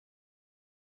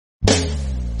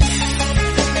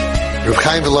Rav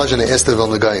Chaim Volozhin asked the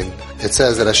Vilna Gaon. It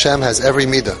says that Hashem has every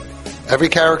midah, every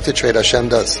character trait Hashem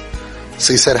does.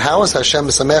 So he said, how is Hashem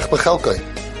Mesamech B'chelkai?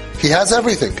 He has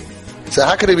everything. So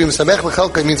how could he be Mesamech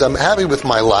B'chelkai? Means I'm happy with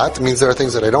my lot. It means there are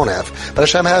things that I don't have. But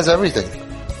Hashem has everything.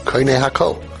 Koinei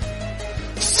Hakol.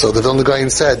 So the Vilna Gaon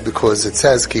said, because it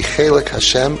says, Ki Chelik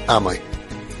Hashem Amai.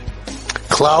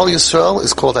 Klal Yisrael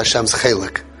is called Hashem's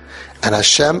Chelik. And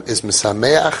Hashem is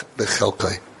Mesameach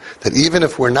B'chelkai. That even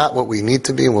if we're not what we need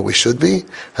to be and what we should be,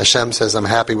 Hashem says, I'm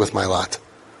happy with my lot.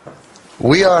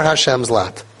 We are Hashem's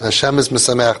lot. Hashem is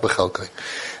Mesameach B'chelkai.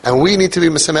 And we need to be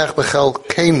Mesameach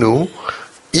B'chelkeinu,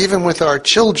 even with our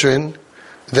children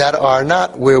that are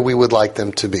not where we would like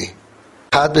them to be.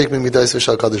 We have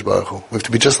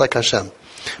to be just like Hashem.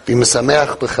 Be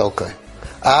Mesameach B'chelkai.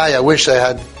 I wish I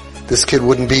had, this kid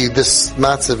wouldn't be this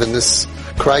matzav and this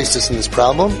crisis and this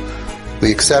problem.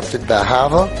 We accept it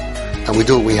b'ahava, and we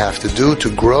do what we have to do to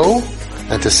grow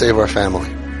and to save our family.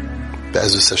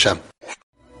 Be'ezus Hashem.